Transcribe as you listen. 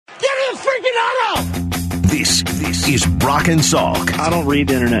freaking auto! This is Brock and Salk. I don't read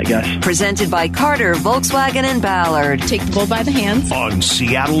the internet, guys. Presented by Carter, Volkswagen, and Ballard. Take the bull by the hands. On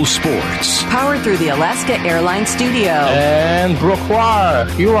Seattle Sports. Powered through the Alaska Airlines Studio. And Brooke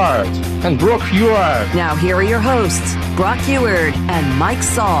Huard. And Brooke Huard. Now here are your hosts, Brock Huard and Mike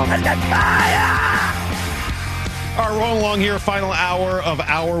Salk. All right, rolling along here, final hour of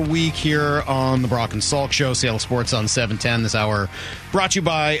our week here on the Brock and Salk Show, Seattle Sports on 710. This hour brought to you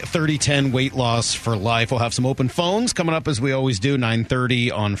by 3010 Weight Loss for Life. We'll have some open phones coming up as we always do,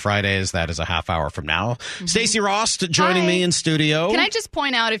 9:30 on Fridays. That is a half hour from now. Mm-hmm. Stacey Rost joining me in studio. Can I just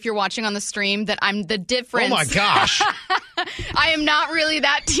point out, if you're watching on the stream, that I'm the difference. Oh, my gosh. I am not really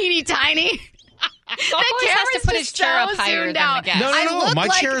that teeny tiny. The camera has to put his chair up higher than the guest. No. My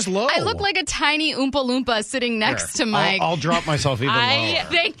chair is low. I look like a tiny Oompa Loompa sitting next to Mike. I'll drop myself even lower.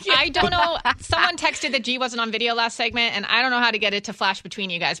 Thank you. I don't know. Someone texted that G wasn't on video last segment, and I don't know how to get it to flash between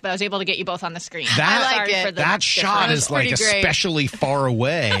you guys, but I was able to get you both on the screen. That shot is like especially far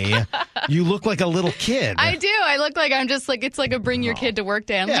away. You look like a little kid. I do. I look like I'm just like, it's like a bring your kid to work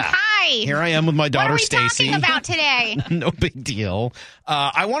day. I'm like, hi. Here I am with my daughter, Stacey. What are we talking about today? No big deal.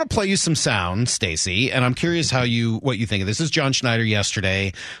 I want to play you some sound, Stacey, and I'm curious what you think of this. This is John Schneider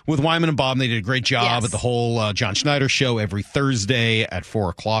yesterday with Wyman and Bob. They did a great job at the whole John Schneider show every Thursday at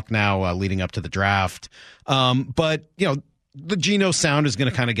 4:00 now, leading up to the draft. But, the Geno sound is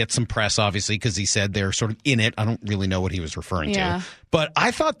going to kind of get some press, obviously, because he said they're sort of in it. I don't really know what he was referring to. But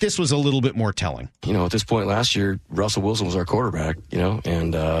I thought this was a little bit more telling. At this point last year, Russell Wilson was our quarterback,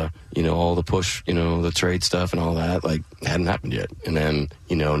 and, all the push, the trade stuff and all that, hadn't happened yet. And then,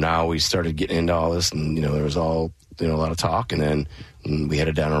 now we started getting into all this, and, there was all, a lot of talk, and then we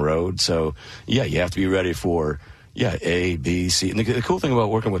headed down a road. So, you have to be ready for... A, B, C. And the cool thing about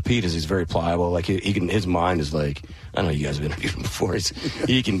working with Pete is he's very pliable. Like his mind is like, I know you guys have interviewed him before.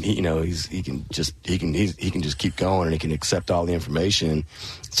 He can just keep going, and he can accept all the information.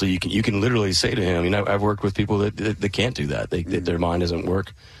 So you can literally say to him, I've worked with people that can't do that. Their mind doesn't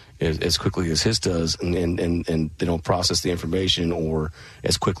work as quickly as his does, and they don't process the information or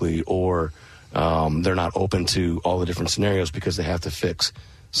as quickly, or they're not open to all the different scenarios because they have to fix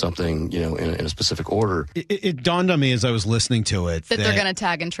something, in a specific order. It dawned on me as I was listening to it that they're going to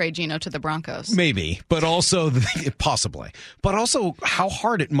tag and trade Geno to the Broncos. Maybe, but also possibly. But also how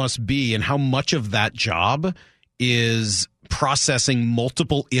hard it must be, and how much of that job is processing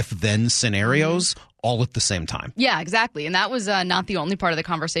multiple if-then scenarios all at the same time. Yeah, exactly. And that was not the only part of the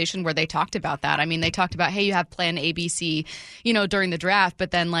conversation where they talked about that. I mean, they talked about, hey, you have plan A, B, C, during the draft,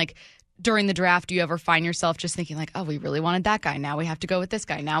 but then during the draft, do you ever find yourself just thinking like, oh, we really wanted that guy. Now we have to go with this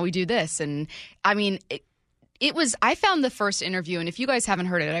guy. Now we do this. And I mean, I found the first interview, and if you guys haven't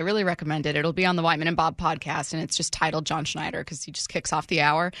heard it, I really recommend it. It'll be on the Wyman and Bob podcast, and it's just titled John Schneider because he just kicks off the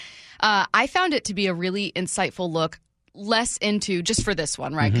hour. I found it to be a really insightful look, less into, just for this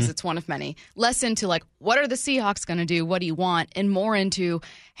one, right, because it's one of many, less into like, what are the Seahawks going to do? What do you want? And more into,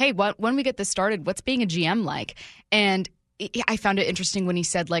 hey, when we get this started, what's being a GM like? And I found it interesting when he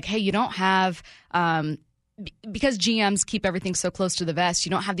said, like, hey, you don't have because GMs keep everything so close to the vest,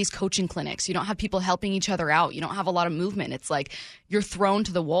 you don't have these coaching clinics. You don't have people helping each other out. You don't have a lot of movement. It's like you're thrown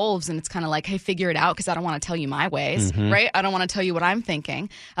to the wolves, and it's kind of like, hey, figure it out because I don't want to tell you my ways, right? I don't want to tell you what I'm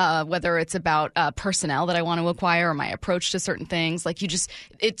thinking, whether it's about personnel that I want to acquire or my approach to certain things. Like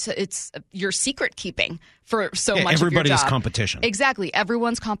it's your secret keeping for so much of your job. Everybody's competition. Exactly.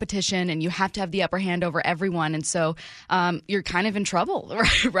 Everyone's competition, and you have to have the upper hand over everyone. And so you're kind of in trouble,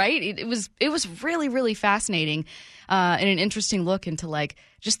 right? It was really, really fascinating and an interesting look into like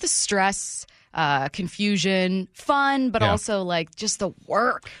just the stress, confusion, fun, but also like just the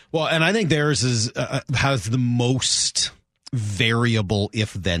work. Well, and I think theirs has the most variable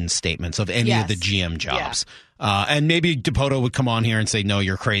if-then statements of any of the GM jobs. And maybe Dipoto would come on here and say, no,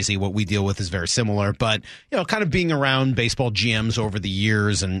 you're crazy. What we deal with is very similar. But, kind of being around baseball GMs over the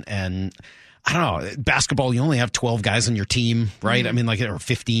years and I don't know, basketball, you only have 12 guys on your team, right? I mean, or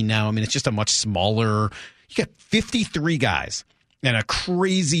 15 now. I mean, it's just a much smaller, you got 53 guys. And a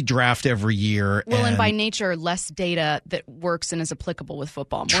crazy draft every year. Well, and by nature, less data that works and is applicable with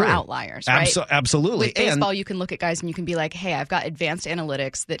football. More outliers, right? Absolutely. With baseball, you can look at guys and you can be like, hey, I've got advanced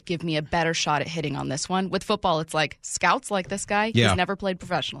analytics that give me a better shot at hitting on this one. With football, it's like, scouts like this guy, he's never played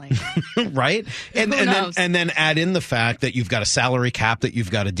professionally. Right? And then add in the fact that you've got a salary cap that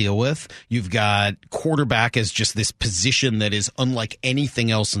you've got to deal with. You've got quarterback as just this position that is unlike anything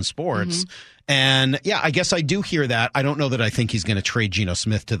else in sports. And I guess I do hear that. I don't know that I think he's going to trade Geno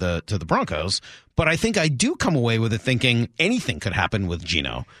Smith to the Broncos, but I think I do come away with it thinking anything could happen with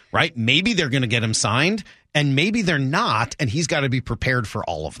Geno, right? Maybe they're going to get him signed, And maybe they're not, and he's got to be prepared for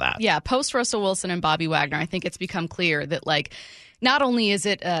all of that. Yeah, post Russell Wilson and Bobby Wagner, I think it's become clear that, like, not only is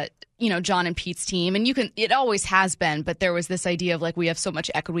it John and Pete's team, and it always has been, but there was this idea of, like, we have so much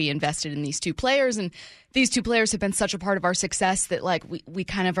equity invested in these two players, and these two players have been such a part of our success that, like, we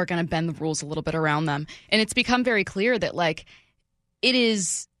kind of are going to bend the rules a little bit around them. And it's become very clear that, like, it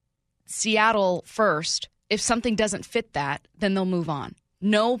is Seattle first. If something doesn't fit that, then they'll move on.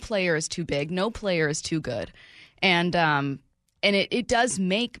 No player is too big. No player is too good. And it does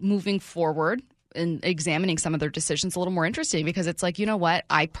make moving forward and examining some of their decisions a little more interesting, because it's like, you know what?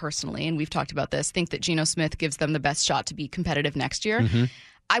 I personally, and we've talked about this, think that Geno Smith gives them the best shot to be competitive next year. Mm-hmm.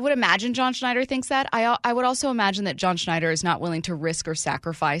 I would imagine John Schneider thinks that. I would also imagine that John Schneider is not willing to risk or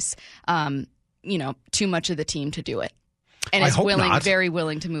sacrifice, too much of the team to do it. And is very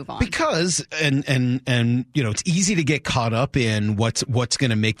willing to move on. Because and it's easy to get caught up in what's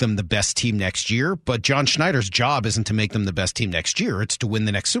going to make them the best team next year, but John Schneider's job isn't to make them the best team next year, it's to win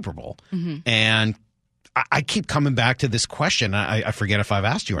the next Super Bowl. Mm-hmm. And I keep coming back to this question. I forget if I've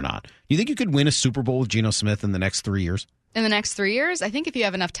asked you or not. You think you could win a Super Bowl with Geno Smith in the next 3 years? In the next 3 years? I think if you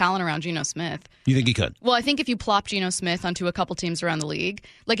have enough talent around Geno Smith. You think he could? Well, I think if you plop Geno Smith onto a couple teams around the league,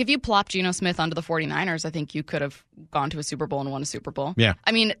 like if you plop Geno Smith onto the 49ers, I think you could have gone to a Super Bowl and won a Super Bowl. Yeah.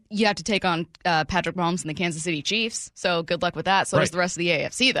 I mean, you have to take on Patrick Mahomes and the Kansas City Chiefs, so good luck with that. So does the rest of the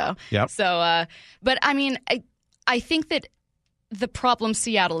AFC, though. Yep. So, but I mean, I think that the problem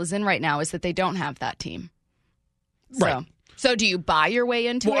Seattle is in right now is that they don't have that team. Right. So do you buy your way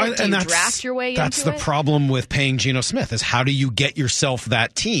into it? Do you draft your way into it? That's the problem with paying Geno Smith, is how do you get yourself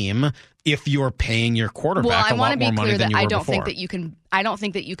that team if you're paying your quarterback a lot more money than you were before? I don't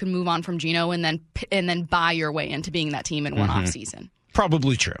think that you can move on from Geno and then buy your way into being that team in one off season.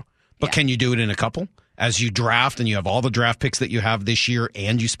 Probably true. But can you do it in a couple? As you draft and you have all the draft picks that you have this year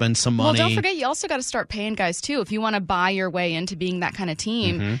and you spend some money. Well, don't forget, you also got to start paying guys, too. If you want to buy your way into being that kind of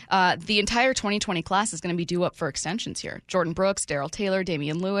team, the entire 2020 class is going to be due up for extensions here. Jordan Brooks, Darrell Taylor,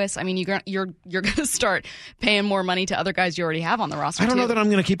 Damian Lewis. I mean, you're going to start paying more money to other guys you already have on the roster, I don't know that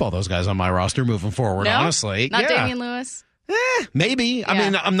I'm going to keep all those guys on my roster moving forward, honestly. Not Damian Lewis? Maybe. Yeah. I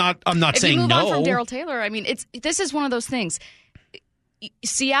mean, I'm not saying no. If you move on from Darrell Taylor, I mean, this is one of those things.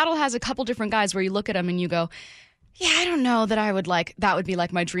 Seattle has a couple different guys where you look at them and you go, yeah, I don't know that I would that would be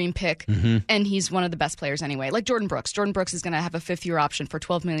like my dream pick. Mm-hmm. And he's one of the best players anyway. Like Jordan Brooks. Jordan Brooks is going to have a fifth-year option for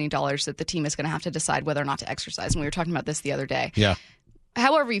 $12 million that the team is going to have to decide whether or not to exercise. And we were talking about this the other day. Yeah.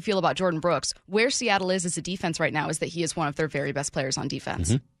 However you feel about Jordan Brooks, where Seattle is as a defense right now is that he is one of their very best players on defense.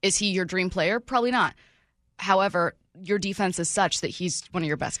 Mm-hmm. Is he your dream player? Probably not. However, your defense is such that he's one of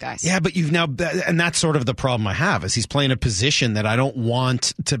your best guys. Yeah, but and that's sort of the problem I have, is he's playing a position that I don't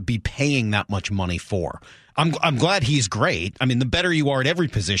want to be paying that much money for. I'm glad he's great. I mean, the better you are at every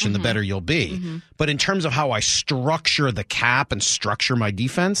position, the better you'll be. Mm-hmm. But in terms of how I structure the cap and structure my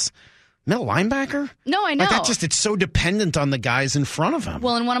defense, middle linebacker? No, I know. It's so dependent on the guys in front of him.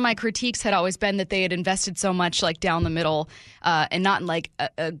 Well, and one of my critiques had always been that they had invested so much like down the middle, and not in like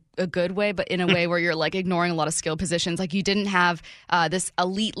a good way, but in a way where you're like ignoring a lot of skill positions. Like you didn't have this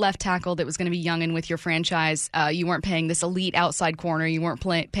elite left tackle that was going to be young and with your franchise. You weren't paying this elite outside corner. You weren't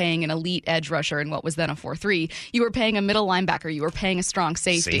paying an elite edge rusher in what was then a 4-3. You were paying a middle linebacker. You were paying a strong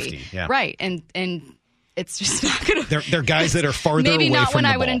safety. Yeah. Right. And it's just not going to... They're guys that are farther away from the ball. Maybe not when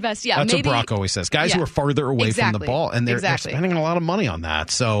I would invest. Yeah, that's what Brock always says. Guys who are farther away from the ball, and they're spending a lot of money on that.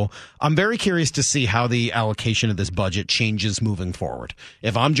 So I'm very curious to see how the allocation of this budget changes moving forward.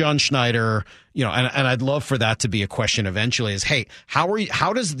 If I'm John Schneider, and I'd love for that to be a question eventually, is, hey,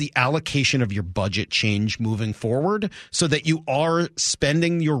 how does the allocation of your budget change moving forward so that you are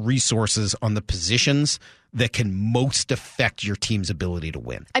spending your resources on the positions that can most affect your team's ability to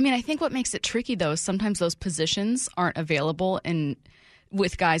win? I mean, I think what makes it tricky, though, is sometimes those positions aren't available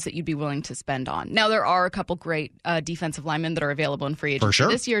with guys that you'd be willing to spend on. Now, there are a couple great defensive linemen that are available in free agency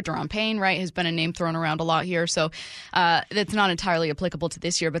this year. Daron Payne, right, has been a name thrown around a lot here, so that's not entirely applicable to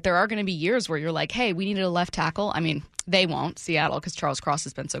this year. But there are going to be years where you're like, hey, we needed a left tackle. I mean, they won't, Seattle, because Charles Cross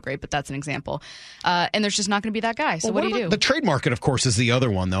has been so great, but that's an example. And there's just not going to be that guy. So what do you do? The trade market, of course, is the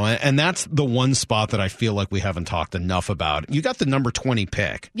other one, though, and that's the one spot that I feel like we haven't talked enough about. You got the number 20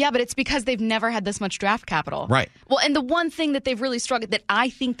 pick. Yeah, but it's because they've never had this much draft capital. Right. Well, and the one thing that they've really struggled, that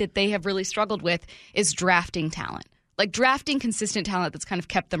I think that they have really struggled with, is drafting talent. Like drafting consistent talent that's kind of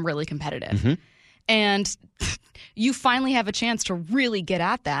kept them really competitive. Mm-hmm. And you finally have a chance to really get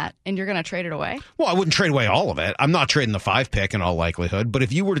at that, and you're going to trade it away? Well, I wouldn't trade away all of it. I'm not trading the 5 pick in all likelihood. But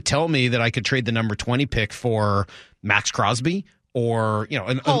if you were to tell me that I could trade the number 20 pick for Max Crosby or,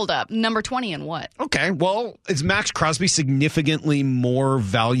 Hold up. Number 20 and what? Okay. Well, is Max Crosby significantly more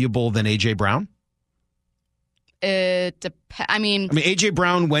valuable than A.J. Brown? I mean, A.J.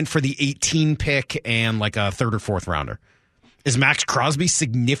 Brown went for the 18 pick and like a third or fourth rounder. Is Max Crosby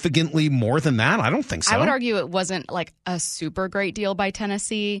significantly more than that? I don't think so. I would argue it wasn't like a super great deal by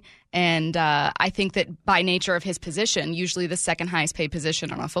Tennessee. And I think that by nature of his position, usually the second highest paid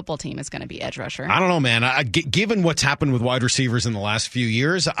position on a football team is going to be edge rusher. I don't know, man. Given what's happened with wide receivers in the last few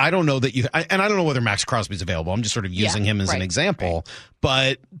years, I don't know that and I don't know whether Max Crosby's available. I'm just sort of using him as an example.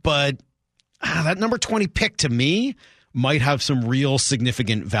 Right. But that number 20 pick to me might have some real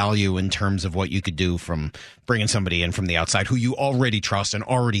significant value in terms of what you could do from bringing somebody in from the outside who you already trust and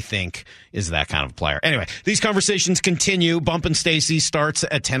already think is that kind of player. Anyway, these conversations continue. Bump and Stacy starts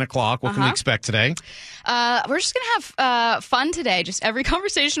at 10 o'clock. What can we expect today? We're just going to have fun today. Just every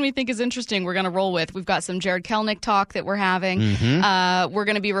conversation we think is interesting, we're going to roll with. We've got some Jared Kelnick talk that we're having. We're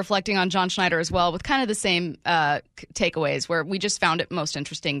going to be reflecting on John Schneider as well with kind of the same takeaways where we just found it most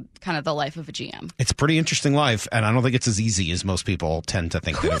interesting, kind of the life of a GM. It's a pretty interesting life, and I don't think it's as easy as most people tend to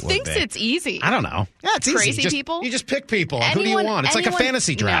think that it would be. Who thinks it's easy? I don't know. Yeah, it's Crazy easy. people? You just pick people. Who do you want? It's like a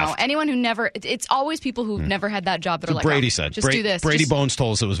fantasy draft. No, anyone who never... It's always people who've never had that job that are like, Brady said. Just do this. Brady Bones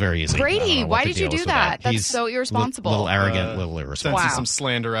told us it was very easy. Brady, why did you do that? That's so irresponsible. Little arrogant, little irresponsible. Sensing some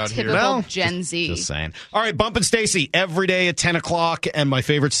slander out here. Typical Gen Z. Just saying. All right, Bump and Stacy every day at 10 o'clock, and my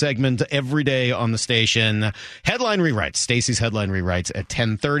favorite segment every day on the station, Headline Rewrites. Stacy's Headline Rewrites at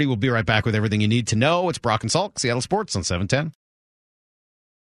 10:30. We'll be right back with everything you need to know. It's Brock and Salk, Seattle Sports on 710.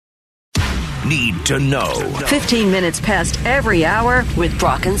 Need to know. 15 minutes past every hour with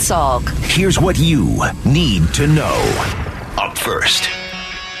Brock and Salk. Here's what you need to know. Up first.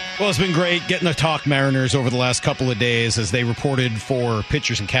 Well, it's been great getting to talk Mariners over the last couple of days as they reported for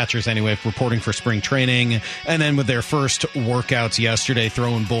pitchers and catchers anyway, reporting for spring training, and then with their first workouts yesterday,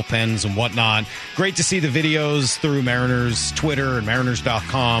 throwing bullpens and whatnot. Great to see the videos through Mariners Twitter and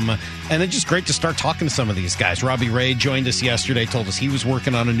Mariners.com, and it's just great to start talking to some of these guys. Robbie Ray joined us yesterday, told us he was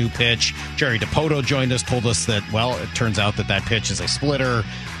working on a new pitch. Jerry Dipoto joined us, told us that, well, it turns out that pitch is a splitter.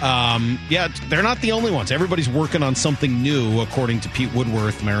 Yeah, they're not the only ones. Everybody's working on something new, according to Pete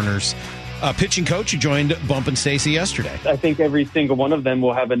Woodworth, Mariners pitching coach, who joined Bump and Stacy yesterday. I think every single one of them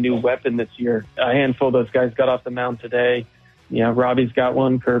will have a new weapon this year. A handful of those guys got off the mound today. Yeah, Robbie's got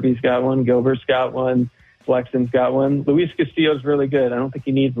one, Kirby's got one, Gilbert's got one, Flexen's got one. Luis Castillo's really good. I don't think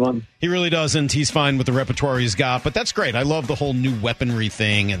he needs one. He really doesn't. He's fine with the repertoire he's got, but that's great. I love the whole new weaponry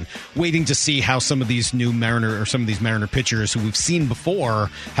thing and waiting to see how some of these new Mariner pitchers who we've seen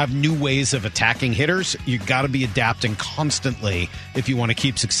before have new ways of attacking hitters. You got to be adapting constantly if you want to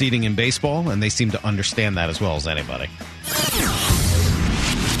keep succeeding in baseball, and they seem to understand that as well as anybody.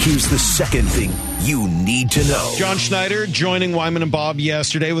 Here's the second thing you need to know. John Schneider joining Wyman and Bob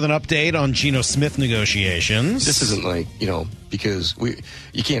yesterday with an update on Geno Smith negotiations. This isn't like, because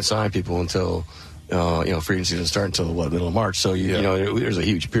you can't sign people until, free agency doesn't start until, middle of March. So, there's a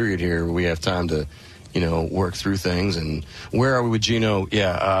huge period here where we have time to, work through things. And where are we with Geno?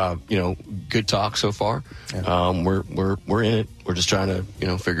 Yeah, good talk so far. Yeah. We're in it. We're just trying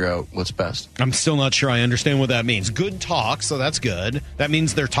to, figure out what's best. I'm still not sure I understand what that means. Good talk, so that's good. That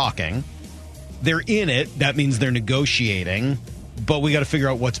means they're talking. They're in it. That means they're negotiating. But we got to figure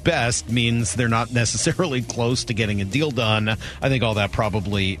out what's best means they're not necessarily close to getting a deal done. I think all that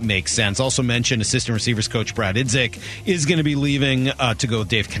probably makes sense. Also mentioned assistant receivers coach Brad Idzik is going to be leaving to go with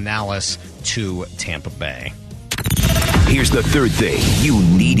Dave Canales to Tampa Bay. Here's the third thing you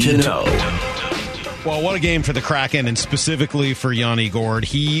need to know. Well, what a game for the Kraken, and specifically for Yanni Gourde.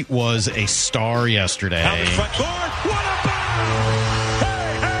 He was a star yesterday. What a ball!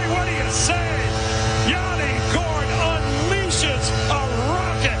 Hey, what do you say? Yanni Gourde unleashes a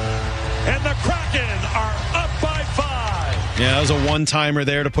rocket, and the Kraken are up by 5. Yeah, that was a one-timer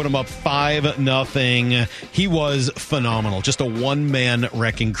there to put him up 5-0. He was phenomenal. Just a one-man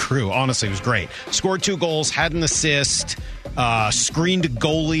wrecking crew. Honestly, it was great. Scored 2 goals, had an assist, screened a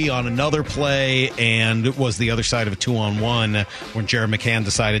goalie on another play, and was the other side of a 2-on-1 when Jared McCann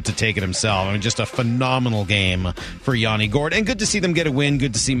decided to take it himself. I mean, just a phenomenal game for Yanni Gourde. And good to see them get a win.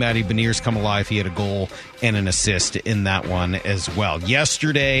 Good to see Matty Beniers come alive. He had a goal and an assist in that one as well.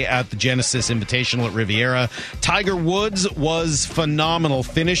 Yesterday at the Genesis Invitational at Riviera, Tiger Woods was phenomenal.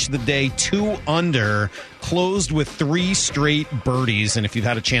 Finished the day 2 under, closed with 3 straight birdies. And if you've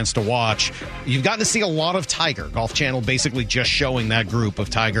had a chance to watch, you've gotten to see a lot of Tiger. Golf Channel basically just showing that group of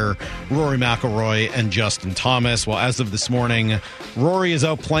Tiger, Rory McIlroy, and Justin Thomas. Well, as of this morning, Rory is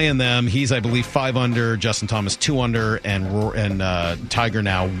out playing them. He's, I believe, 5 under, Justin Thomas 2 under, and Tiger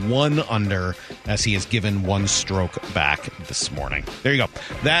now 1 under as he has given 1 stroke back this morning. There you go.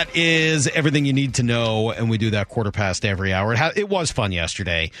 That is everything you need to know, and we do that 1/4 past every hour. It was fun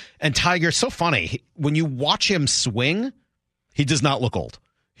yesterday. And Tiger, so funny. When you watch him swing, he does not look old.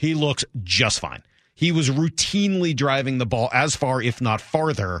 He looks just fine. He was routinely driving the ball as far, if not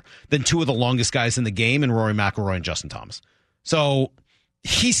farther, than two of the longest guys in the game in Rory McIlroy and Justin Thomas. So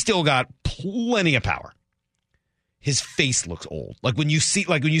he's still got plenty of power. His face looks old. Like when you see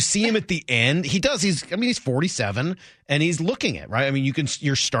him at the end, he does. He's 47 and he's looking it, right? I mean,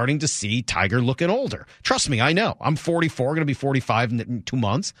 you're starting to see Tiger looking older. Trust me, I know. I'm 44, going to be 45 in 2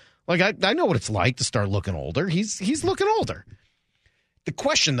 months. Like I know what it's like to start looking older. He's looking older. The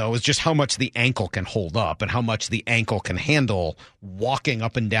question, though, is just how much the ankle can hold up and how much the ankle can handle walking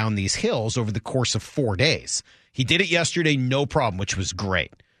up and down these hills over the course of 4 days. He did it yesterday, no problem, which was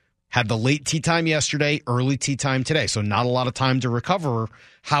great. Had the late tee time yesterday, early tee time today, so not a lot of time to recover.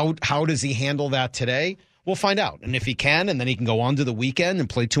 How does he handle that today? We'll find out. And if he can, and then he can go on to the weekend and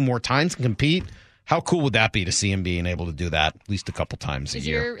play 2 more times and compete, how cool would that be to see him being able to do that at least a couple times a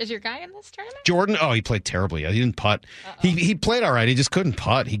year? Is your guy in this tournament? Jordan? Oh, he played terribly. He didn't putt. He played all right. He just couldn't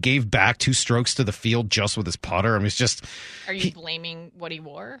putt. He gave back 2 strokes to the field just with his putter. I mean, it's just... Are you blaming what he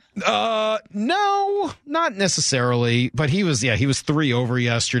wore? No, not necessarily. But he was 3 over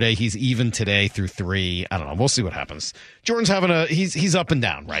yesterday. He's even today through 3. I don't know. We'll see what happens. Jordan's he's up and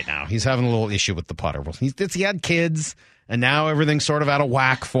down right now. He's having a little issue with the putter. He had kids. And now everything's sort of out of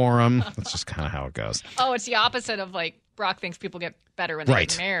whack for him. That's just kind of how it goes. Oh, it's the opposite of like Brock thinks people get better when they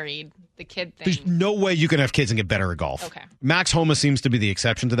get married. The kid thing. There's no way you can have kids and get better at golf. Okay. Max Homa seems to be the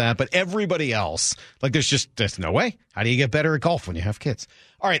exception to that, but everybody else, like there's no way. How do you get better at golf when you have kids?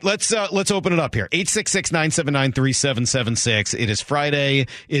 All right, let's open it up here. 866-979-3776. It is Friday.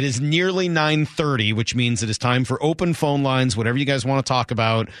 It is nearly 9:30, which means it is time for open phone lines, whatever you guys want to talk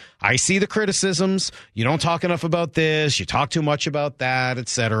about. I see the criticisms. You don't talk enough about this. You talk too much about that,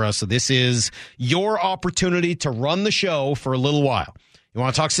 etc. So this is your opportunity to run the show for a little while. You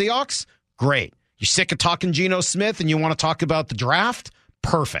want to talk Seahawks? Great. You're sick of talking Geno Smith and you want to talk about the draft?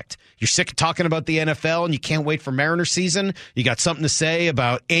 Perfect. You're sick of talking about the NFL and you can't wait for Mariners season. You got something to say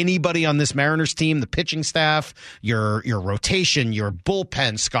about anybody on this Mariners team, the pitching staff, your rotation, your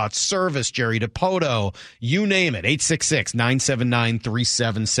bullpen, Scott Service, Jerry DiPoto, you name it.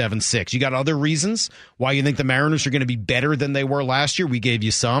 866-979-3776. You got other reasons why you think the Mariners are going to be better than they were last year? We gave you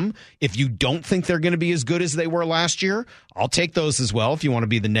some. If you don't think they're going to be as good as they were last year, I'll take those as well. If you want to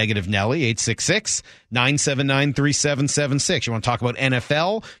be the negative Nelly, 866-979-3776. You want to talk about NFL?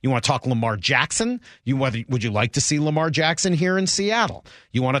 You want to talk Lamar Jackson? Would you like to see Lamar Jackson here in Seattle?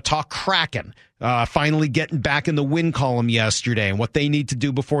 You want to talk Kraken? Finally getting back in the win column yesterday and what they need to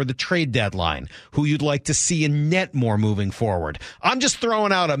do before the trade deadline. Who you'd like to see in net more moving forward. I'm just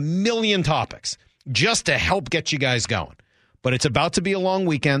throwing out a million topics just to help get you guys going. But it's about to be a long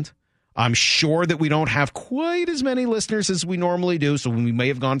weekend. I'm sure that we don't have quite as many listeners as we normally do, so we may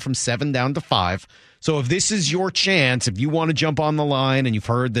have gone from 7 down to 5. So if this is your chance, if you want to jump on the line and you've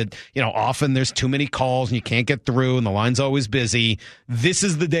heard that, often there's too many calls and you can't get through and the line's always busy, this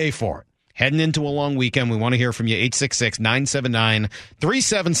is the day for it. Heading into a long weekend, we want to hear from you.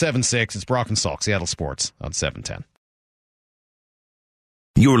 866-979-3776. It's Brock and Salk, Seattle Sports on 710.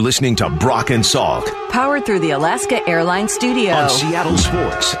 You're listening to Brock and Salk. Powered through the Alaska Airlines Studio. On Seattle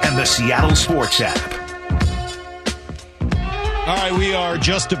Sports and the Seattle Sports app. All right, we are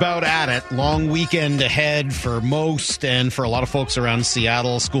just about at it. Long weekend ahead for most and for a lot of folks around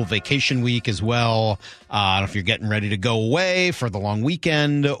Seattle. School vacation week as well. I don't know if you're getting ready to go away for the long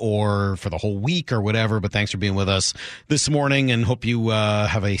weekend or for the whole week or whatever, but thanks for being with us this morning and hope you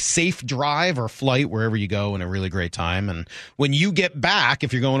have a safe drive or flight wherever you go and a really great time. And when you get back,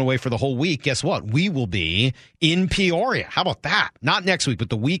 if you're going away for the whole week, guess what? We will be in Peoria. How about that? Not next week, but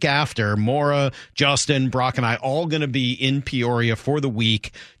the week after. Maura, Justin, Brock, and I all going to be in Peoria for the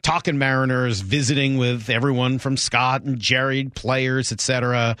week, talking Mariners, visiting with everyone from Scott and Jerry, players,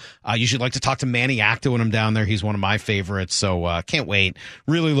 etc. I usually like to talk to Manny Acta when I'm down there. He's one of my favorites, so can't wait.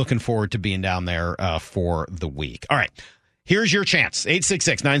 Really looking forward to being down there for the week. All right. Here's your chance.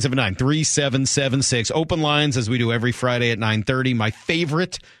 866-979-3776. Open lines as we do every Friday at 9:30. My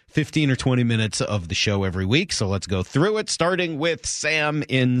favorite 15 or 20 minutes of the show every week. So let's go through it, starting with Sam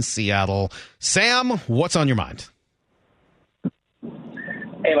in Seattle. Sam, what's on your mind?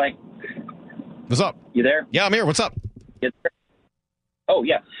 Hey, Mike. What's up? You there? Yeah, I'm here. What's up? Oh,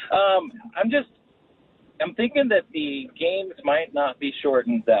 yeah. I'm thinking that the games might not be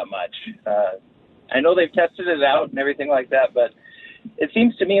shortened that much. I know they've tested it out and everything like that, but it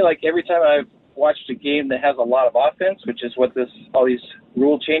seems to me like every time I've watched a game that has a lot of offense, which is what all these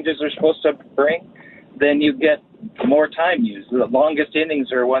rule changes are supposed to bring, then you get more time used. The longest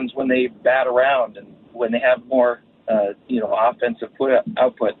innings are ones when they bat around and when they have more offensive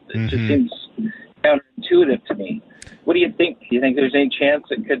output. It just seems counterintuitive intuitive to me. What do you think? Do you think there's any chance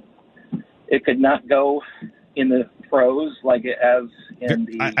it could not go in the pros like it has in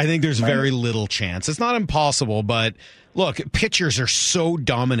the... I think there's very little chance. It's not impossible, but look, pitchers are so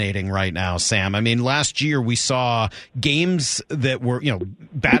dominating right now, Sam. I mean, last year we saw games that were,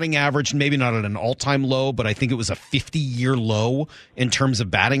 batting average, maybe not at an all-time low, but I think it was a 50-year low in terms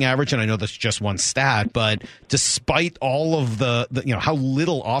of batting average. And I know that's just one stat, but despite all of the how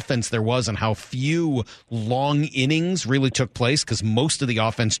little offense there was and how few long innings really took place, because most of the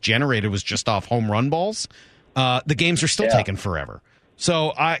offense generated was just off home run balls, the games are still taking forever.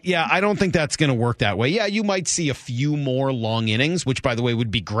 So, I don't think that's going to work that way. Yeah, you might see a few more long innings, which, by the way, would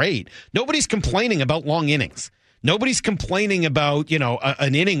be great. Nobody's complaining about long innings. Nobody's complaining about,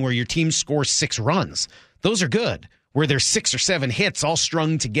 an inning where your team scores 6 runs. Those are good, where there's 6 or 7 hits all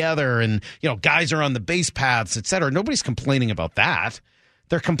strung together and, guys are on the base paths, et cetera. Nobody's complaining about that.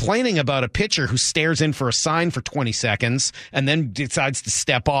 They're complaining about a pitcher who stares in for a sign for 20 seconds and then decides to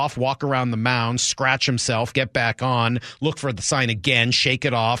step off, walk around the mound, scratch himself, get back on, look for the sign again, shake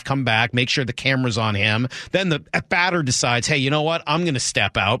it off, come back, make sure the camera's on him. Then the batter decides, hey, you know what? I'm going to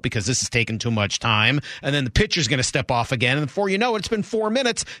step out because this is taking too much time. And then the pitcher's going to step off again. And before you know it, it's been 4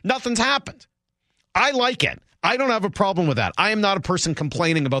 minutes. Nothing's happened. I like it. I don't have a problem with that. I am not a person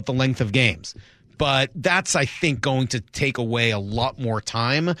complaining about the length of games. But that's, I think, going to take away a lot more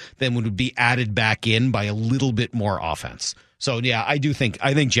time than would be added back in by a little bit more offense. So, yeah, I think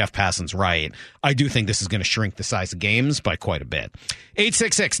Jeff Passan's right. I do think this is going to shrink the size of games by quite a bit.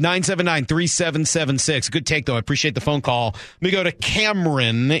 866-979-3776. Good take, though. I appreciate the phone call. Let me go to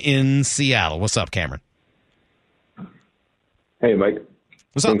Cameron in Seattle. What's up, Cameron? Hey, Mike.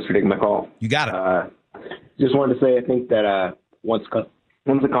 What's up? Thanks for taking my call. You got it. Just wanted to say I think that once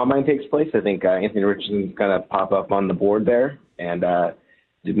the combine takes place, I think Anthony Richardson's going to pop up on the board there, and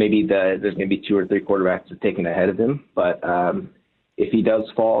maybe there's going to be 2 or 3 quarterbacks taken ahead of him. But if he does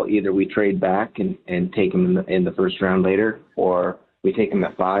fall, either we trade back and take him in the first round later, or we take him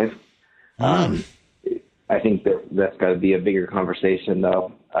at 5. I think that's got to be a bigger conversation,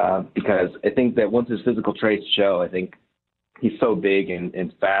 though, because I think that once his physical traits show, I think he's so big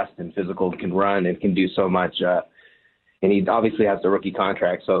and fast and physical, can run and can do so much. And he obviously has the rookie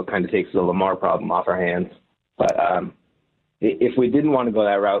contract, so it kind of takes the Lamar problem off our hands. But if we didn't want to go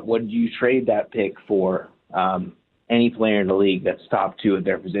that route, would you trade that pick for any player in the league that's top 2 at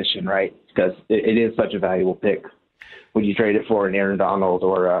their position, right? Because it is such a valuable pick. Would you trade it for an Aaron Donald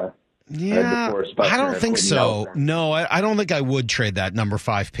or DeForest Buckner? I don't think so. No, I don't think I would trade that number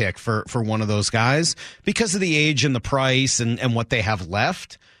 5 pick for one of those guys because of the age and the price and what they have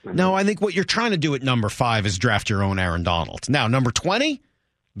left. No, I think what you're trying to do at number 5 is draft your own Aaron Donald. Now, number 20,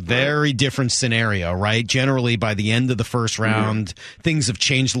 very different scenario, right? Generally, by the end of the first round, things have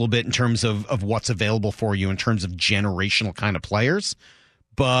changed a little bit in terms of what's available for you in terms of generational kind of players.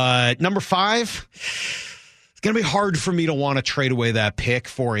 But number 5, it's going to be hard for me to want to trade away that pick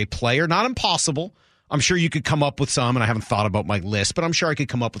for a player. Not impossible. I'm sure you could come up with some, and I haven't thought about my list, but I'm sure I could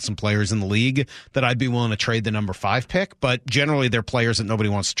come up with some players in the league that I'd be willing to trade the number 5 pick, but generally they're players that nobody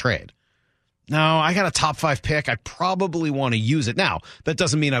wants to trade. No, I got a top 5 pick. I probably want to use it. Now, that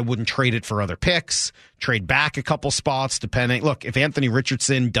doesn't mean I wouldn't trade it for other picks, trade back a couple spots, depending. Look, if Anthony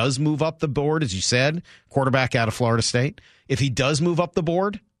Richardson does move up the board, as you said, quarterback out of Florida State, if he does move up the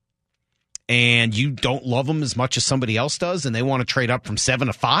board and you don't love him as much as somebody else does and they want to trade up from 7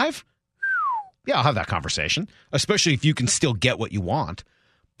 to 5, yeah, I'll have that conversation, especially if you can still get what you want.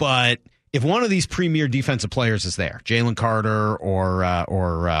 But if one of these premier defensive players is there, Jalen Carter or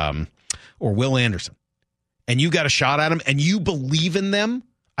Will Anderson, and you got a shot at them and you believe in them,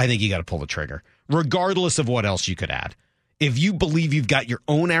 I think you got to pull the trigger, regardless of what else you could add. If you believe you've got your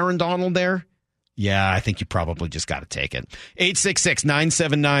own Aaron Donald there, yeah, I think you probably just got to take it.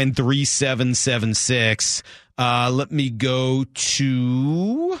 866-979-3776. Let me go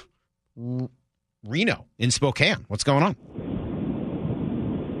to Reno in Spokane. What's going on?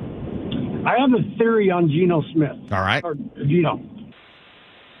 I have a theory on Geno Smith. All right. Or Geno.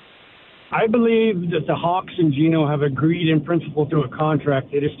 I believe that the Hawks and Geno have agreed in principle through a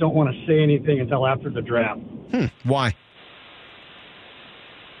contract. They just don't want to say anything until after the draft. Why?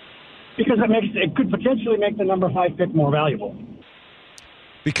 Because it could potentially make the number 5 pick more valuable.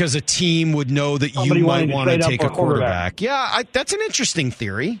 Because a team would know that you might want to take a quarterback. Yeah, that's an interesting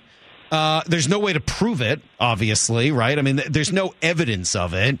theory. There's no way to prove it, obviously, right? I mean, there's no evidence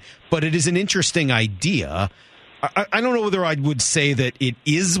of it, but it is an interesting idea. I don't know whether I would say that it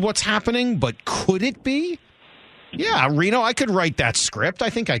is what's happening, but could it be? Yeah, Reno, I could write that script. I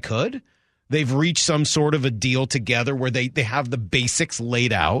think I could. They've reached some sort of a deal together where they have the basics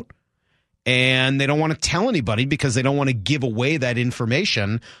laid out, And they don't want to tell anybody because they don't want to give away that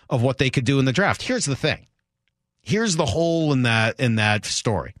information of what they could do in the draft. Here's the thing. Here's the hole in that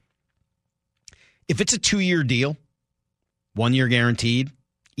story. If it's a 2-year deal, 1 year guaranteed,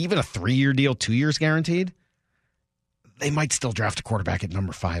 even a 3-year deal, 2 years guaranteed, they might still draft a quarterback at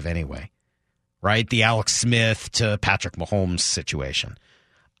number 5 anyway, right? The Alex Smith to Patrick Mahomes situation.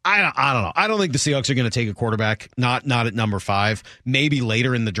 I don't know. I don't think the Seahawks are going to take a quarterback, not at number 5, maybe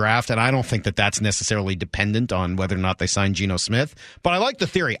later in the draft, and I don't think that that's necessarily dependent on whether or not they sign Geno Smith. But I like the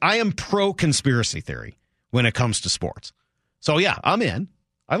theory. I am pro-conspiracy theory when it comes to sports. So, yeah, I'm in.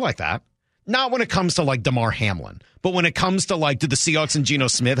 I like that. Not when it comes to, like, DeMar Hamlin, but when it comes to, like, did the Seahawks and Geno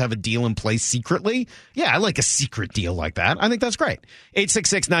Smith have a deal in place secretly? Yeah, I like a secret deal like that. I think that's great.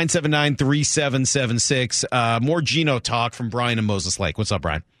 866-979-3776. More Geno talk from Brian in Moses Lake. What's up,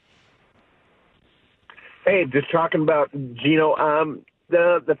 Brian? Hey, just talking about Geno.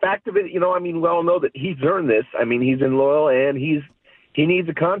 The fact of it, we all know that he's earned this. I mean, he's in loyal and he needs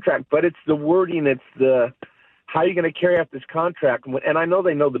a contract, but it's the wording, it's the how you're going to carry out this contract. And I know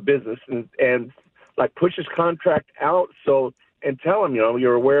they know the business and like push his contract out. So, and tell him,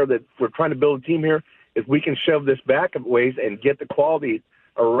 you're aware that we're trying to build a team here. If we can shove this back a ways and get the quality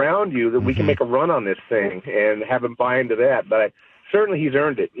around you, that we can make a run on this thing and have him buy into that. But certainly he's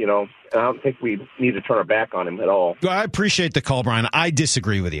earned it, and I don't think we need to turn our back on him at all. I appreciate the call, Brian. I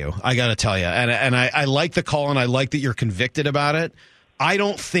disagree with you. I got to tell you. And I like the call, and I like that you're convicted about it. I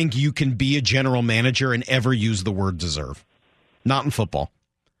don't think you can be a general manager and ever use the word deserve. Not in football.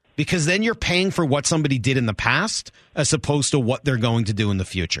 Because then you're paying for what somebody did in the past as opposed to what they're going to do in the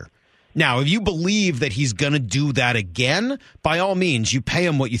future. Now, if you believe that he's going to do that again, by all means, you pay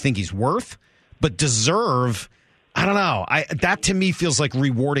him what you think he's worth. But deserve, I don't know. That to me feels like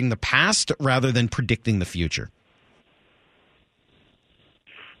rewarding the past rather than predicting the future.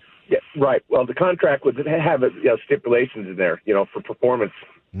 Yeah, right. Well, the contract would have stipulations in there, for performance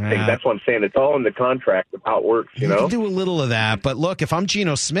things. That's what I'm saying. It's all in the contract of how it works, You can do a little of that. But look, if I'm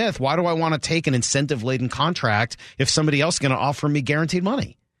Geno Smith, why do I want to take an incentive-laden contract if somebody else is going to offer me guaranteed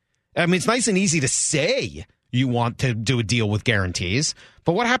money? I mean, it's nice and easy to say you want to do a deal with guarantees.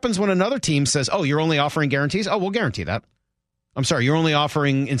 But what happens when another team says, oh, you're only offering guarantees? Oh, we'll guarantee that. I'm sorry, you're only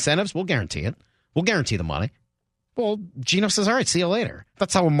offering incentives? We'll guarantee it. We'll guarantee the money. Well, Geno says, all right, see you later.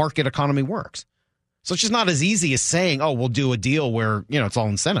 That's how a market economy works. So it's just not as easy as saying, oh, we'll do a deal where, it's all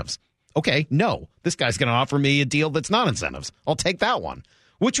incentives. Okay, no. This guy's going to offer me a deal that's not incentives. I'll take that one.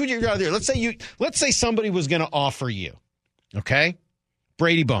 Which would you rather? Let's say somebody was going to offer you, okay,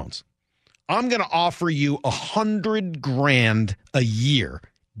 Brady Bones. I'm going to offer you $100,000 a year,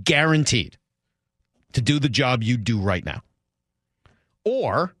 guaranteed, to do the job you do right now.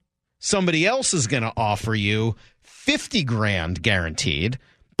 Or somebody else is going to offer you $50,000 guaranteed,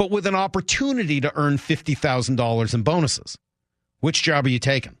 but with an opportunity to earn $50,000 in bonuses. Which job are you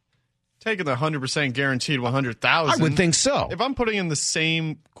taking? Taking the 100% guaranteed $100,000. I would think so. If I'm putting in the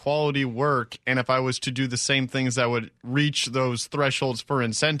same quality work, and if I was to do the same things that would reach those thresholds for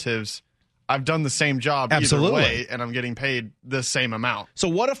incentives, I've done the same job either way, and I'm getting paid the same amount. So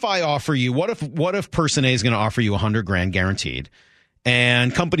what if I offer you? What if person A is going to offer you $100,000 guaranteed,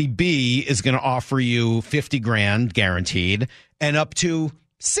 and company B is going to offer you $50,000 guaranteed, and up to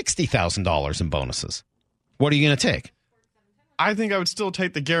 $60,000 in bonuses? What are you going to take? I think I would still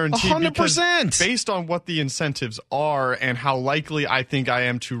take the guarantee 100%. Based on what the incentives are and how likely I think I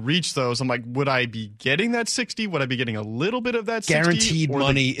am to reach those. I'm like, would I be getting that 60? Would I be getting a little bit of that 60? Guaranteed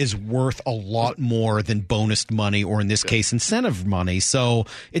money is worth a lot more than bonused money, or in this case, incentive money. So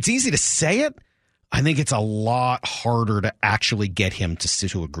it's easy to say it. I think it's a lot harder to actually get him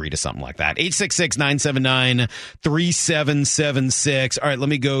to agree to something like that. 866-979-3776. All right, let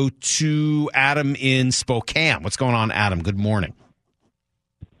me go to Adam in Spokane. What's going on, Adam? Good morning.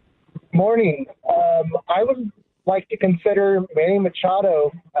 Morning. I would like to consider Manny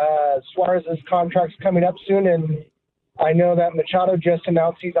Machado as far as his contract's coming up soon, and I know that Machado just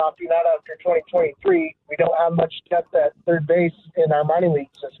announced he's opting out after 2023. We don't have much depth at third base in our minor league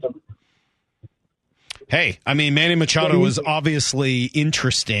system. Hey, I mean, Manny Machado is obviously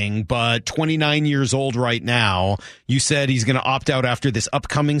interesting, but 29 years old right now. You said he's going to opt out after this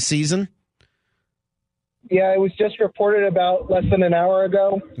upcoming season? Yeah, it was just reported about less than an hour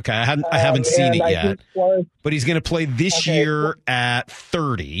ago. Okay, I haven't seen it yet. But he's going to play this year at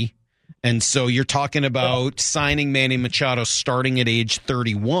 30. And so you're talking about signing Manny Machado starting at age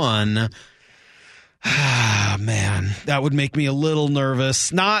 31. Ah, man, that would make me a little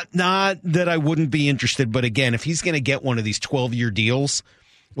nervous. Not that I wouldn't be interested, but again, if he's going to get one of these 12-year deals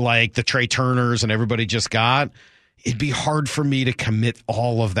like the Trey Turners and everybody just got, it'd be hard for me to commit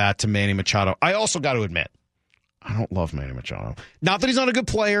all of that to Manny Machado. I also got to admit, I don't love Manny Machado. Not that he's not a good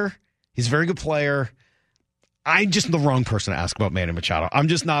player. He's a very good player. I'm just the wrong person to ask about Manny Machado. I'm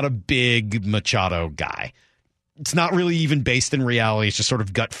just not a big Machado guy. It's not really even based in reality. It's just sort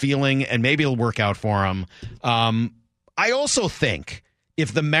of gut feeling, and maybe it'll work out for him. I also think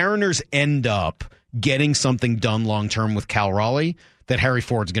if the Mariners end up getting something done long-term with Cal Raleigh, that Harry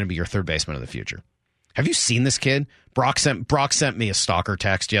Ford's going to be your third baseman of the future. Have you seen this kid? Brock sent me a stalker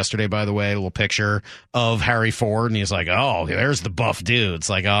text yesterday, by the way, a little picture of Harry Ford, and he's like, oh, there's the buff dude. It's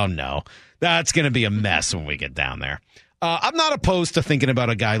like, oh, no. That's going to be a mess when we get down there. I'm not opposed to thinking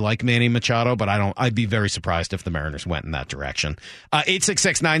about a guy like Manny Machado, but I'd be very surprised if the Mariners went in that direction.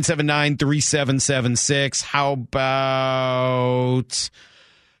 866-979-3776. How about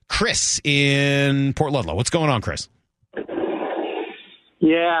Chris in Port Ludlow? What's going on, Chris?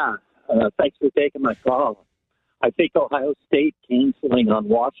 Yeah, thanks for taking my call. I think Ohio State canceling on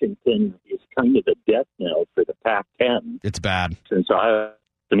Washington is kind of the death knell for the Pac-10. It's bad. Since Ohio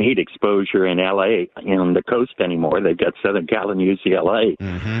doesn't need exposure in L.A. and the coast anymore. They've got Southern Cal and UCLA.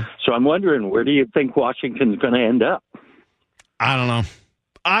 Mm-hmm. So I'm wondering, where do you think Washington's going to end up? I don't know.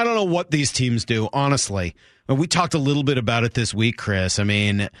 I don't know what these teams do, honestly. We talked a little bit about it this week, Chris. I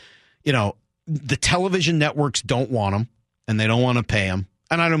mean, the television networks don't want them, and they don't want to pay them.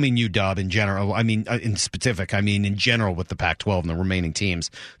 And I don't mean UW in general. I mean, in specific, I mean in general with the Pac-12 and the remaining teams.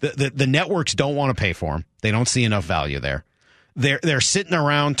 The networks don't want to pay for them. They don't see enough value there. They're sitting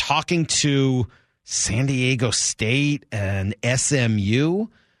around talking to San Diego State and SMU.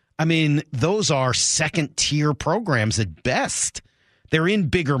 I mean, those are second-tier programs at best. They're in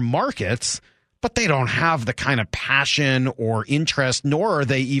bigger markets, but they don't have the kind of passion or interest, nor are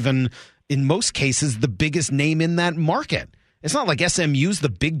they even, in most cases, the biggest name in that market. It's not like SMU's the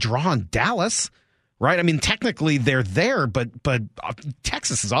big draw in Dallas, right? I mean, technically they're there, but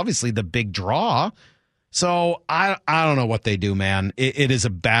Texas is obviously the big draw. So I don't know what they do, man. It is a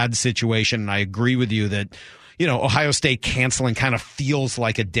bad situation, and I agree with you that, Ohio State canceling kind of feels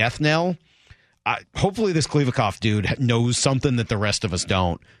like a death knell. Hopefully this Kliavkoff dude knows something that the rest of us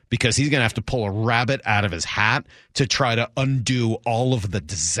don't, because he's going to have to pull a rabbit out of his hat to try to undo all of the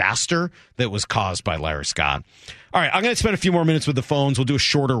disaster that was caused by Larry Scott. All right, I'm going to spend a few more minutes with the phones. We'll do a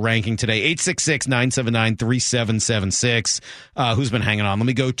shorter ranking today. 866-979-3776. Who's been hanging on? Let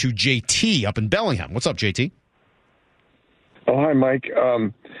me go to JT up in Bellingham. What's up, JT? Oh, hi, Mike.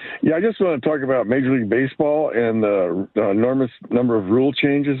 I just want to talk about Major League Baseball and the enormous number of rule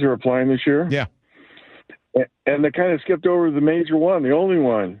changes they're applying this year. Yeah. And they kind of skipped over the major one, the only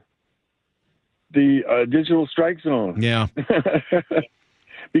one, the digital strike zone. Yeah.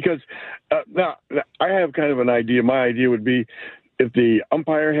 Because now I have kind of an idea. My idea would be if the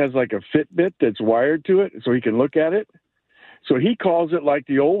umpire has like a Fitbit that's wired to it so he can look at it. So he calls it like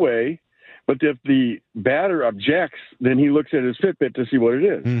the old way. But if the batter objects, then he looks at his Fitbit to see what it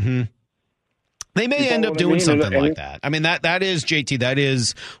is. Mm-hmm. They may end up doing something like that. I mean, that is, JT, that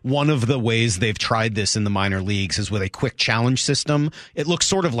is one of the ways they've tried this in the minor leagues, is with a quick challenge system. It looks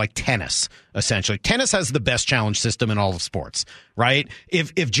sort of like tennis, essentially. Tennis has the best challenge system in all of sports, right?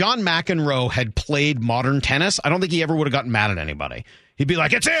 If John McEnroe had played modern tennis, I don't think he ever would have gotten mad at anybody. He'd be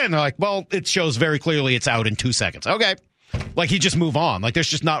like, it's in. They're like, well, it shows very clearly it's out in 2 seconds. Okay. Like, he just move on. Like, there's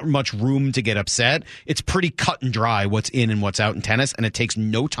just not much room to get upset. It's pretty cut and dry what's in and what's out in tennis, and it takes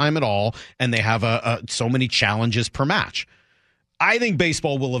no time at all, and they have so many challenges per match. I think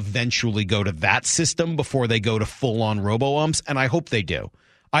baseball will eventually go to that system before they go to full-on robo-umps, and I hope they do.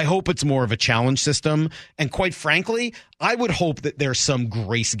 I hope it's more of a challenge system, and quite frankly, I would hope that there's some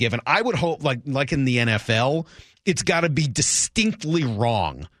grace given. I would hope, like in the NFL, it's got to be distinctly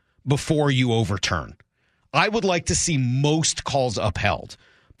wrong before you overturn. I would like to see most calls upheld,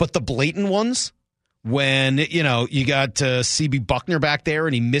 but the blatant ones, when, you got CB Buckner back there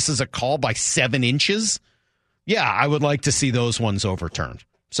and he misses a call by 7 inches, yeah, I would like to see those ones overturned.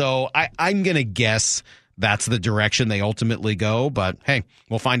 So I'm going to guess that's the direction they ultimately go, but hey,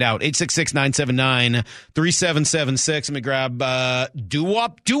 we'll find out. 866-979-3776. Let me grab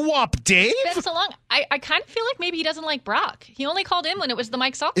Doo-Wop Dave. It's been so long. I kind of feel like maybe he doesn't like Brock. He only called in when it was the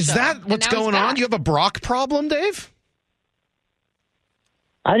Mike Salk show. Is that what's going on? You have a Brock problem, Dave?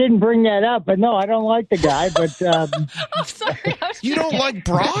 I didn't bring that up, but no, I don't like the guy. But I'm sorry. You don't like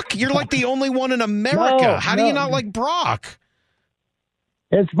Brock? You're like the only one in America. No, How do you not like Brock?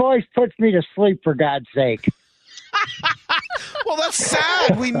 His voice puts me to sleep, for God's sake. Well, that's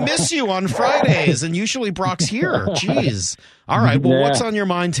sad. We miss you on Fridays, and usually Brock's here. Jeez. All right. Well, what's on your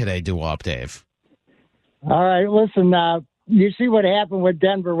mind today, Doo-Wop Dave? All right. Listen, you see what happened with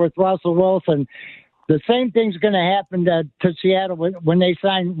Denver with Russell Wilson. The same thing's going to happen to Seattle when they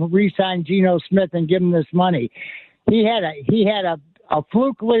re-sign Geno Smith and give him this money. He had a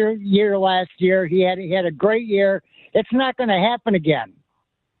fluke year last year. He had a great year. It's not going to happen again.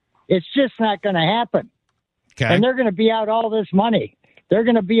 It's just not going to happen. Okay. And they're going to be out all this money. They're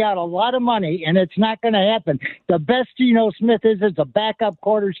going to be out a lot of money, and it's not going to happen. The best Geno Smith is a backup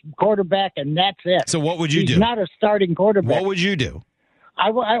quarterback, and that's it. So what would you do? He's not a starting quarterback. What would you do?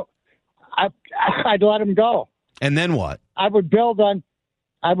 I'd let him go. And then what? I would build on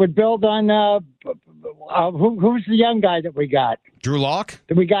who's the young guy that we got? Drew Lock?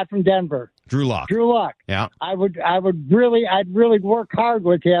 That we got from Denver. Drew Lock. Yeah. I'd really work hard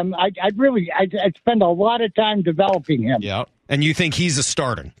with him. I'd spend a lot of time developing him. Yeah. And you think he's a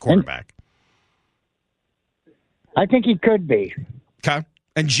starting quarterback? I think he could be. Okay.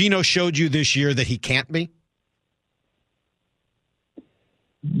 And Geno showed you this year that he can't be?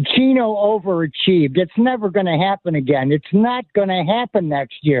 Geno overachieved. It's never going to happen again. It's not going to happen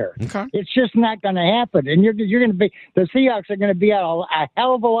next year. Okay. It's just not going to happen. And you're going to be, the Seahawks are going to be out a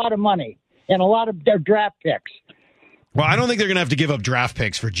hell of a lot of money and a lot of their draft picks. Well, I don't think they're going to have to give up draft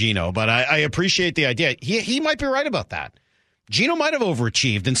picks for Geno, but I appreciate the idea. He might be right about that. Geno might have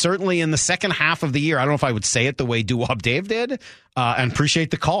overachieved, and certainly in the second half of the year, I don't know if I would say it the way Doo-Wop Dave did, and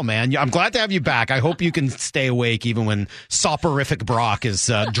appreciate the call, man. I'm glad to have you back. I hope you can stay awake even when soporific Brock is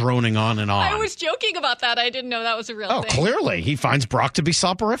droning on and on. I was joking about that. I didn't know that was a real thing. Oh, clearly. He finds Brock to be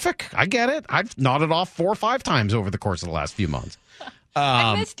soporific. I get it. I've nodded off 4 or 5 times over the course of the last few months.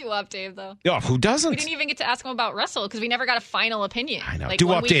 I missed Doo-Wop Dave, though. Oh, who doesn't? We didn't even get to ask him about Russell because we never got a final opinion. I know. Like,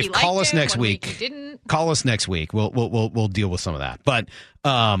 Doo-Wop Dave, call us next week. He didn't. Call us next week. We'll deal with some of that. But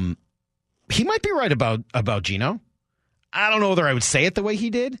he might be right about Geno. I don't know whether I would say it the way he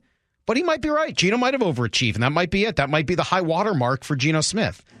did, but he might be right. Geno might have overachieved, and that might be it. That might be the high water mark for Geno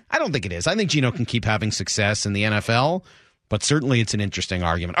Smith. I don't think it is. I think Geno can keep having success in the NFL, but certainly it's an interesting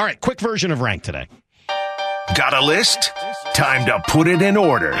argument. All right, quick version of Rank today. Got a list? Time to put it in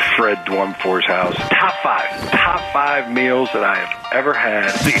order. Fred Dwumfor's house. Top five meals that I have ever had.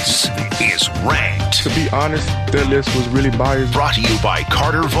 This is Ranked. To be honest, their list was really biased. Brought to you by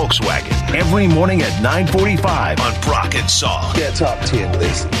Carter Volkswagen. Every morning at 9:45 on Brock and Saul. Yeah, top 10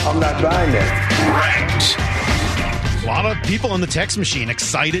 list. I'm not buying that. Ranked. A lot of people in the text machine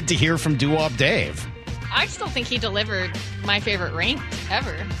excited to hear from Doo-Wop Dave. I still think he delivered my favorite Ranked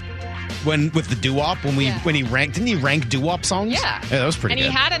ever. With the doo-wop, when he ranked, didn't he rank doo-wop songs? Yeah, that was pretty good.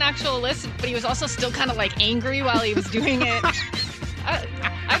 And he had an actual list, but he was also still kind of like angry while he was doing it.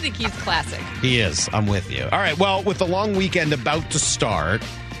 I think he's classic. He is. I'm with you. All right. Well, with the long weekend about to start,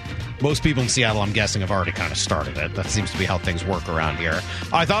 most people in Seattle, I'm guessing, have already kind of started it. That seems to be how things work around here.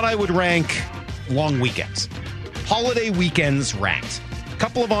 I thought I would rank long weekends, holiday weekends ranked. A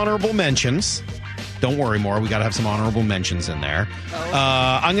couple of honorable mentions. Don't worry, more. We got to have some honorable mentions in there.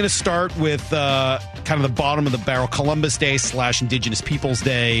 I'm going to start with kind of the bottom of the barrel, Columbus Day / Indigenous Peoples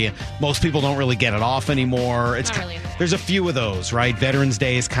Day. Most people don't really get it off anymore. It's Not really. There's a few of those, right? Veterans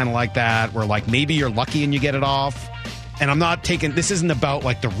Day is kind of like that, where like maybe you're lucky and you get it off. And I'm not taking, this isn't about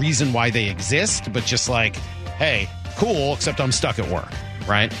like the reason why they exist, but just like, hey, cool, except I'm stuck at work,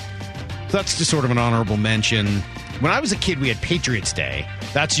 right? So that's just sort of an honorable mention. When I was a kid, we had Patriots Day.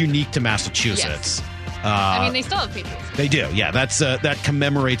 That's unique to Massachusetts. Yes. I mean, they still have Patriots. They do, yeah. That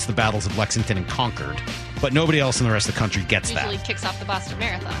commemorates the battles of Lexington and Concord. But nobody else in the rest of the country gets Usually that. kicks off the Boston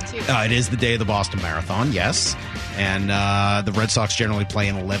Marathon, too. It is the day of the Boston Marathon, yes. And the Red Sox generally play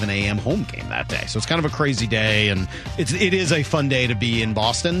an 11 a.m. home game that day. So it's kind of a crazy day, and it is a fun day to be in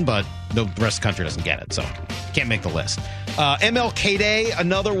Boston, but the rest of the country doesn't get it, so can't make the list. MLK Day,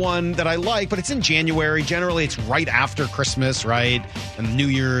 another one that I like, but it's in January. Generally, it's right after Christmas, right? And New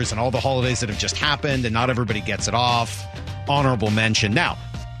Year's and all the holidays that have just happened, and not everybody gets it off. Honorable mention. Now,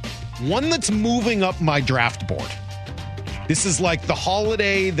 one that's moving up my draft board. This is like the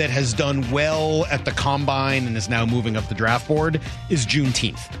holiday that has done well at the Combine and is now moving up the draft board is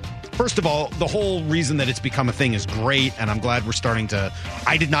Juneteenth. First of all, the whole reason that it's become a thing is great, and I'm glad we're starting to...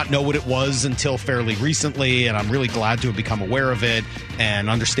 I did not know what it was until fairly recently, and I'm really glad to have become aware of it and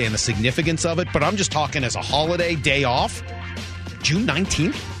understand the significance of it, but I'm just talking as a holiday day off. June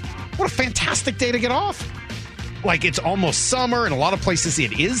 19th? What a fantastic day to get off. Like, it's almost summer. In a lot of places,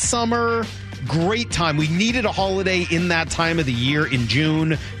 it is summer. Great time. We needed a holiday in that time of the year in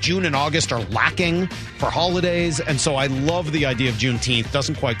June. June and August are lacking for holidays, and so I love the idea of Juneteenth.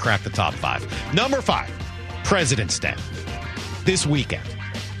 Doesn't quite crack the top 5. Number 5, President's Day. This weekend.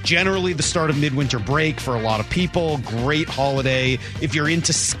 Generally, the start of midwinter break for a lot of people. Great holiday. If you're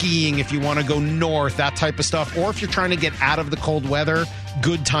into skiing, if you want to go north, that type of stuff, or if you're trying to get out of the cold weather,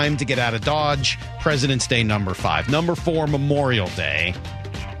 good time to get out of Dodge. President's Day, number 5. Number 4, Memorial Day.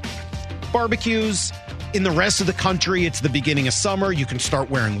 Barbecues. In the rest of the country, it's the beginning of summer. You can start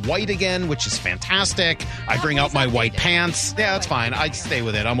wearing white again, which is fantastic. I bring out my white pants. Yeah, that's fine. I stay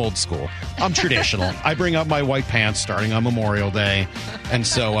with it. I'm old school. I'm traditional. I bring out my white pants starting on Memorial Day. And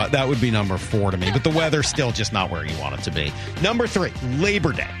so that would be number 4 to me. But the weather's still just not where you want it to be. Number 3,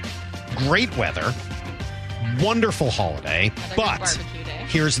 Labor Day. Great weather. Wonderful holiday. But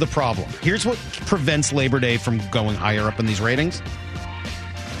here's the problem. Here's what prevents Labor Day from going higher up in these ratings.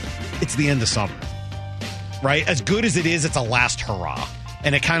 It's the end of summer. Right? As good as it is, it's a last hurrah.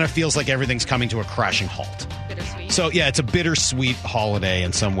 And it kind of feels like everything's coming to a crashing halt. Bittersweet. So, yeah, it's a bittersweet holiday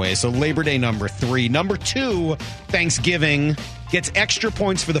in some ways. So, Labor Day, number 3. Number 2, Thanksgiving gets extra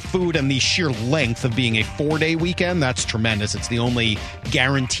points for the food and the sheer length of being a 4-day weekend. That's tremendous. It's the only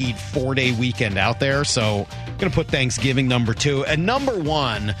guaranteed 4-day weekend out there. So, I'm going to put Thanksgiving number 2. And number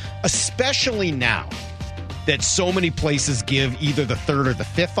 1, especially now that so many places give either the 3rd or the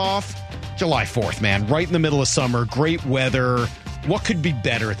 5th off, July 4th, man. Right in the middle of summer, great weather. What could be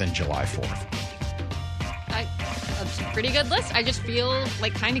better than July 4th? That's a pretty good list. I just feel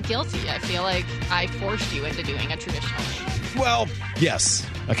like kind of guilty. I feel like I forced you into doing a traditional. Well, yes.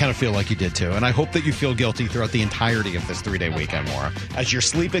 I kind of feel like you did too. And I hope that you feel guilty throughout the entirety of this 3-day weekend, Maura. As you're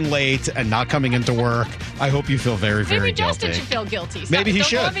sleeping late and not coming into work, I hope you feel very, very guilty. Maybe Justin should feel guilty. Maybe he Don't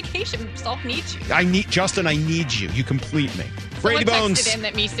should. go on vacation. Self needs you. Justin, I need you. You complete me. Someone Brady Bones. texted in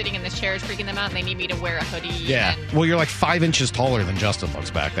that me sitting in this chair is freaking them out and they need me to wear a hoodie. Yeah. And Well, you're like 5 inches taller than Justin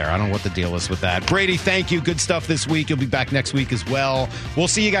looks back there. I don't know what the deal is with that. Brady, thank you. Good stuff this week. You'll be back next week as well. We'll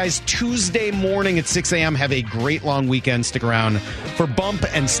see you guys Tuesday morning at 6 a.m. Have a great long weekend. Stick around for Bump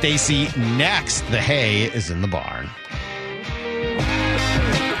and Stacy next. The hay is in the barn.